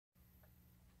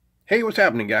Hey, what's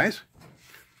happening, guys?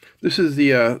 This is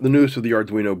the newest of the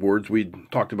Arduino boards. We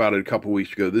talked about it a couple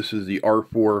weeks ago. This is the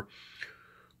R4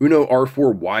 Uno R4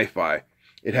 Wi-Fi.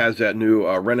 It has that new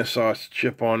Renaissance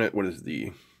chip on it. What is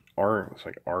the R? It's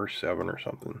like R7 or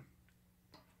something.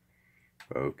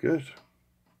 Focus.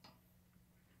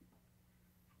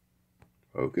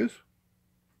 Focus.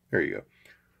 There you go.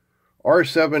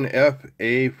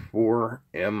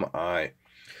 R7FA4MI.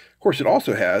 Of course, it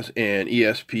also has an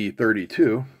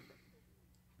ESP32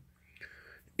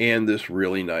 and this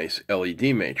really nice LED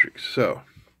matrix. So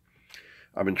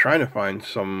I've been trying to find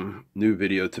some new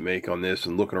video to make on this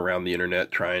and looking around the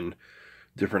internet, trying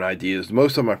different ideas.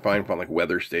 Most of them I find from like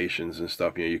weather stations and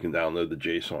stuff. You know, you can download the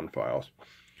JSON files.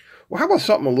 Well, how about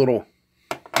something a little,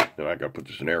 I gotta put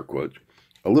this in air quotes,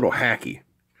 a little hacky,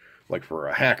 like for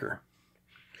a hacker.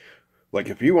 Like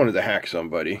if you wanted to hack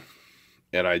somebody,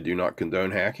 and I do not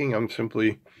condone hacking, I'm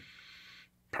simply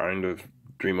trying to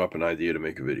dream up an idea to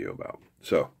make a video about.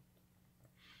 So,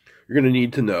 you're going to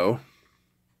need to know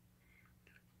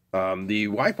the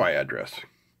Wi-Fi address,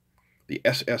 the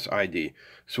SSID.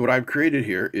 So what I've created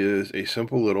here is a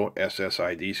simple little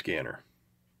SSID scanner.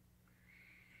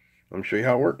 Let me show you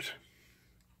how it works.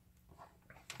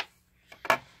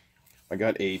 I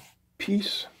got a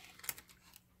piece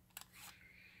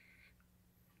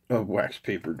of wax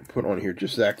paper to put on here,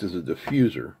 just act as a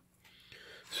diffuser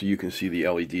so you can see the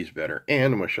LEDs better.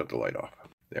 And I'm going to shut the light off.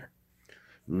 There.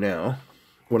 Now,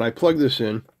 when I plug this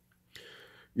in,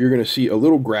 you're going to see a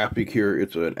little graphic here.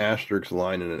 It's an asterisk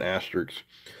line and an asterisk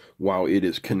while it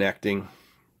is connecting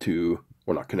to,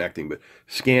 well, not connecting, but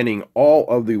scanning all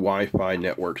of the Wi-Fi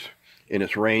networks in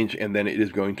its range, and then it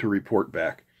is going to report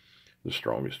back the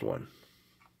strongest one.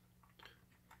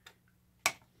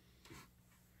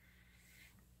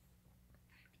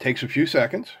 Takes a few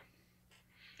seconds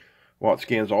while it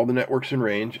scans all the networks in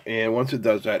range, and once it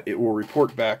does that, it will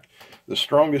report back the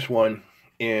strongest one,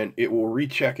 and it will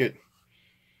recheck it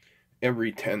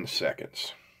every 10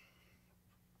 seconds.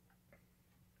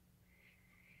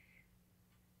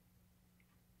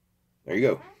 There you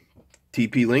go.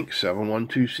 TP-Link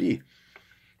 712C,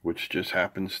 which just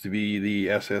happens to be the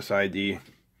SSID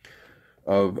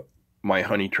of my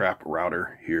honey trap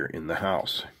router here in the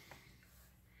house.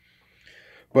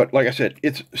 But like I said,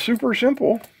 it's super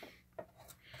simple,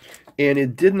 and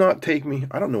it did not take me,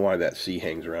 I don't know why that C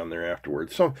hangs around there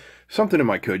afterwards. Something in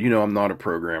my code, you know, I'm not a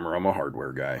programmer, I'm a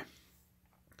hardware guy.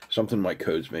 Something in my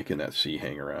code's making that C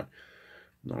hang around.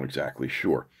 Not exactly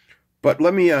sure. But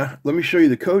let me show you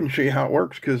the code and show you how it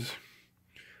works, because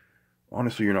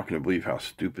honestly, you're not going to believe how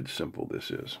stupid simple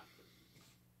this is.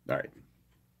 All right.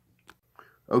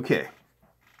 Okay.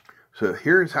 So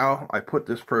here's how I put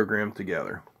this program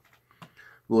together.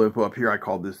 Little info up here, I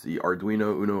called this the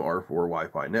Arduino Uno R4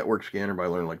 Wi-Fi network scanner by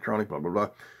Learnelectronics, blah, blah, blah.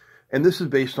 And this is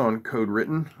based on code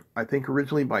written, I think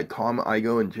originally by Tom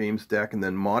Igoe and James Deck, and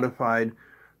then modified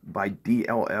by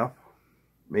DLF,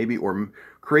 maybe, or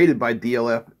created by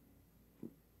DLF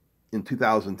in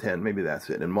 2010, maybe that's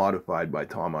it, and modified by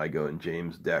Tom Igoe and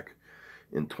James Deck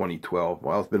in 2012.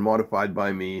 Well, it's been modified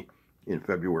by me in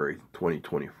February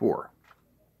 2024.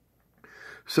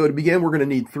 So to begin, we're going to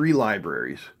need 3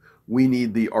 libraries. We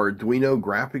need the Arduino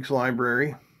graphics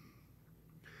library,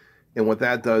 and what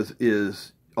that does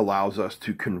is allows us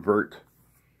to convert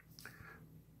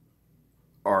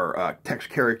our text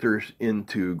characters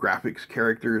into graphics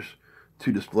characters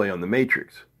to display on the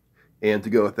matrix. And to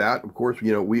go with that, of course,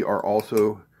 you know, we are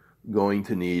also going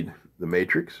to need the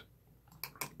matrix.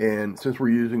 And since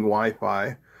we're using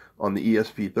Wi-Fi on the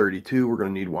ESP32, we're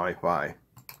going to need Wi-Fi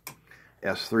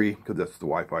S3, because that's the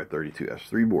Wi-Fi 32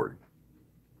 S3 board.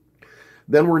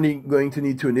 Then we're going to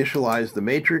need to initialize the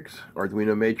matrix,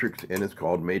 Arduino matrix, and it's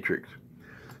called matrix.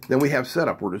 Then we have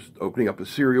setup. We're just opening up a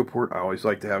serial port. I always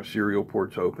like to have serial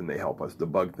ports open. They help us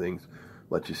debug things,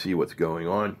 let you see what's going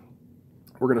on.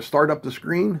 We're going to start up the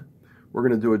screen. We're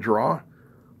going to do a draw.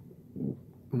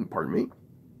 Pardon me.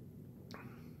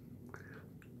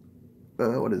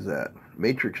 What is that?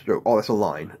 Matrix stroke. Oh, that's a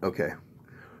line. Okay.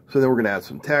 So then we're going to add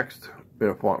some text in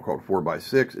a font called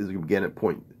 4x6. Is again at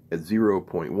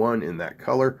 0.1 in that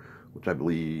color, which I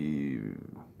believe,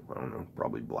 I don't know,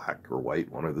 probably black or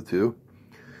white, one of the two.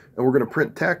 And we're going to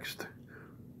print text.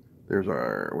 There's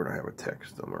our, where do I have a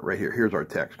text? Right here. Here's our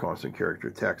text, constant character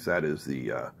text. That is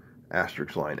the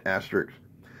asterisk line, asterisk.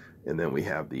 And then we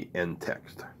have the end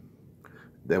text.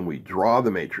 Then we draw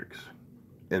the matrix.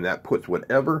 And that puts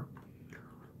whatever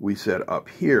we set up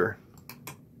here,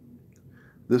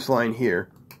 this line here,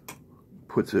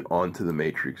 puts it onto the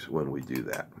matrix when we do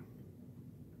that.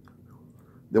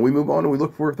 Then we move on and we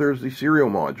look for if there's the serial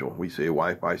module. We say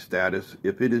Wi-Fi status.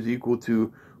 If it is equal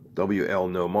to WL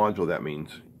no module, that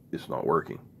means it's not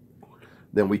working.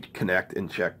 Then we connect and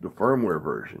check the firmware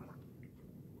version.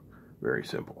 Very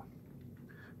simple.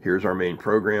 Here's our main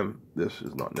program. This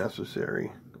is not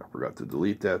necessary. I forgot to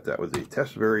delete that. That was a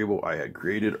test variable I had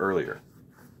created earlier.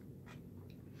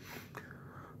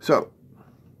 So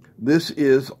this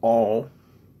is all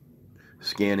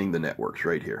scanning the networks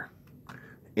right here.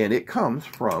 And it comes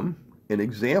from an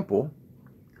example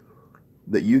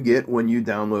that you get when you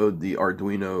download the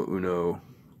Arduino Uno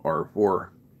R4.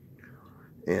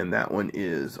 And that one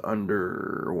is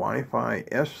under Wi-Fi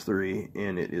S3,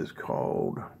 and it is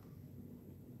called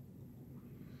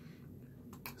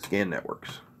Scan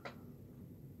Networks.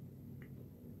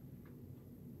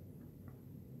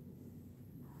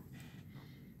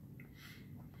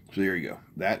 So there you go.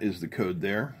 That is the code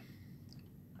there.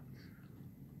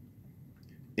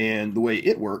 And the way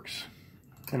it works,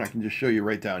 and I can just show you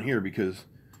right down here because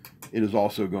it is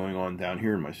also going on down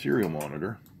here in my serial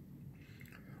monitor.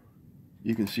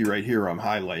 You can see right here I'm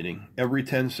highlighting. Every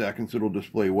 10 seconds it'll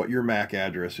display what your MAC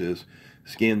address is,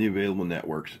 scan the available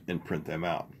networks, and print them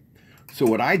out. So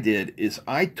what I did is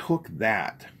I took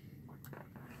that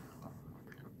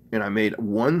and I made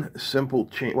one simple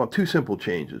change, well, two simple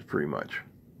changes pretty much.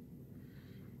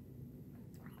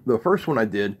 The first one I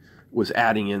did was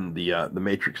adding in the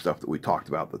matrix stuff that we talked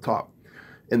about at the top.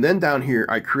 And then down here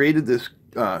I created this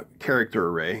character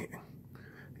array,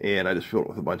 and I just filled it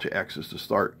with a bunch of X's to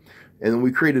start. And then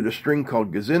we created a string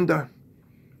called Gazinda,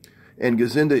 and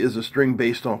Gazinda is a string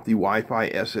based off the Wi-Fi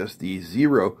SSD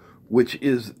 0, which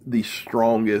is the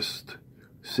strongest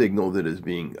signal that is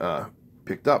being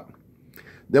picked up.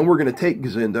 Then we're going to take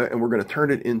Gazinda and we're going to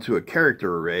turn it into a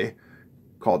character array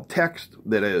called text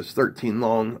that is 13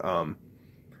 long.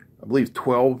 I believe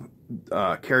 12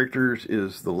 characters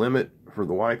is the limit for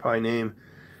the Wi-Fi name,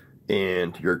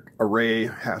 and your array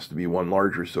has to be one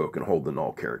larger so it can hold the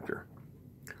null character.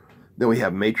 Then we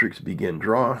have matrix begin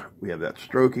draw. We have that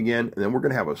stroke again, and then we're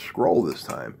going to have a scroll this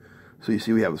time. So you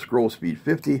see we have a scroll speed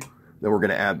 50. Then we're going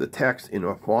to add the text in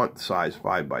a font size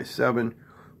 5x7.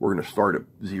 We're going to start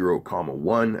at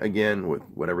 0,1 again with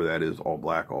whatever that is, all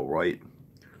black, all white.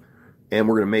 And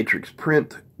we're going to matrix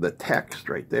print the text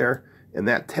right there. And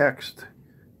that text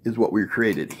is what we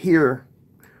created here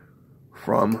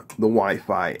from the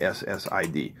Wi-Fi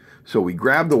SSID. So we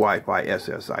grab the Wi-Fi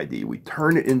SSID, we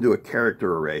turn it into a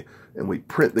character array, and we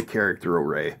print the character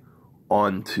array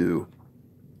onto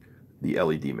the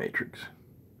LED matrix.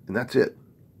 And that's it.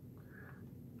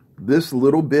 This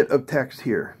little bit of text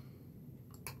here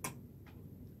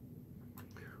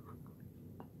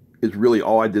is really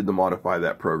all I did to modify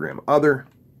that program, other,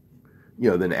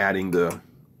 than adding the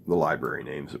library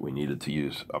names that we needed to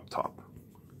use up top.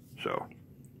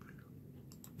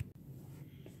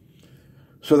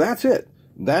 So that's it.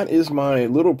 That is my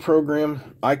little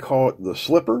program. I call it the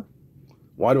Slipper.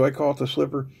 Why do I call it the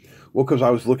Slipper? Well, because I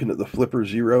was looking at the Flipper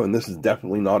 0, and this is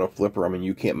definitely not a flipper. I mean,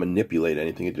 you can't manipulate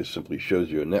anything. It just simply shows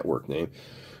you a network name.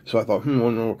 So I thought,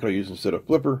 what can I use instead of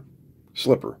flipper?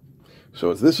 Slipper.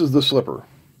 So this is the Slipper.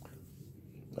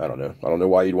 I don't know. I don't know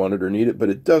why you'd want it or need it, but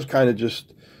it does kind of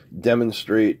just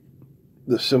demonstrate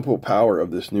the simple power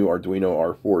of this new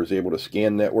Arduino R4 is able to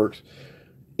scan networks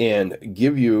and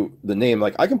give you the name.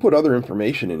 Like, I can put other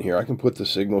information in here. I can put the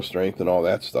signal strength and all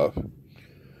that stuff.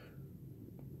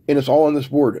 And it's all on this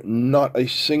board. Not a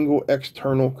single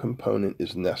external component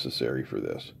is necessary for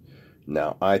this.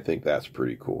 Now, I think that's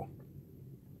pretty cool.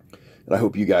 And I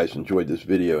hope you guys enjoyed this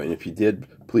video. And if you did,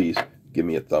 please give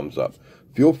me a thumbs up.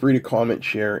 Feel free to comment,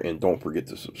 share, and don't forget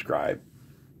to subscribe.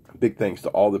 Big thanks to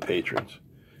all the patrons.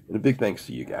 And a big thanks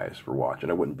to you guys for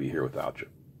watching. I wouldn't be here without you.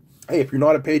 Hey, if you're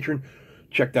not a patron,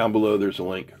 check down below. There's a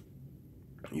link.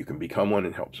 You can become one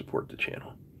and help support the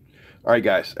channel. All right,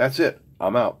 guys. That's it.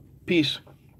 I'm out. Peace.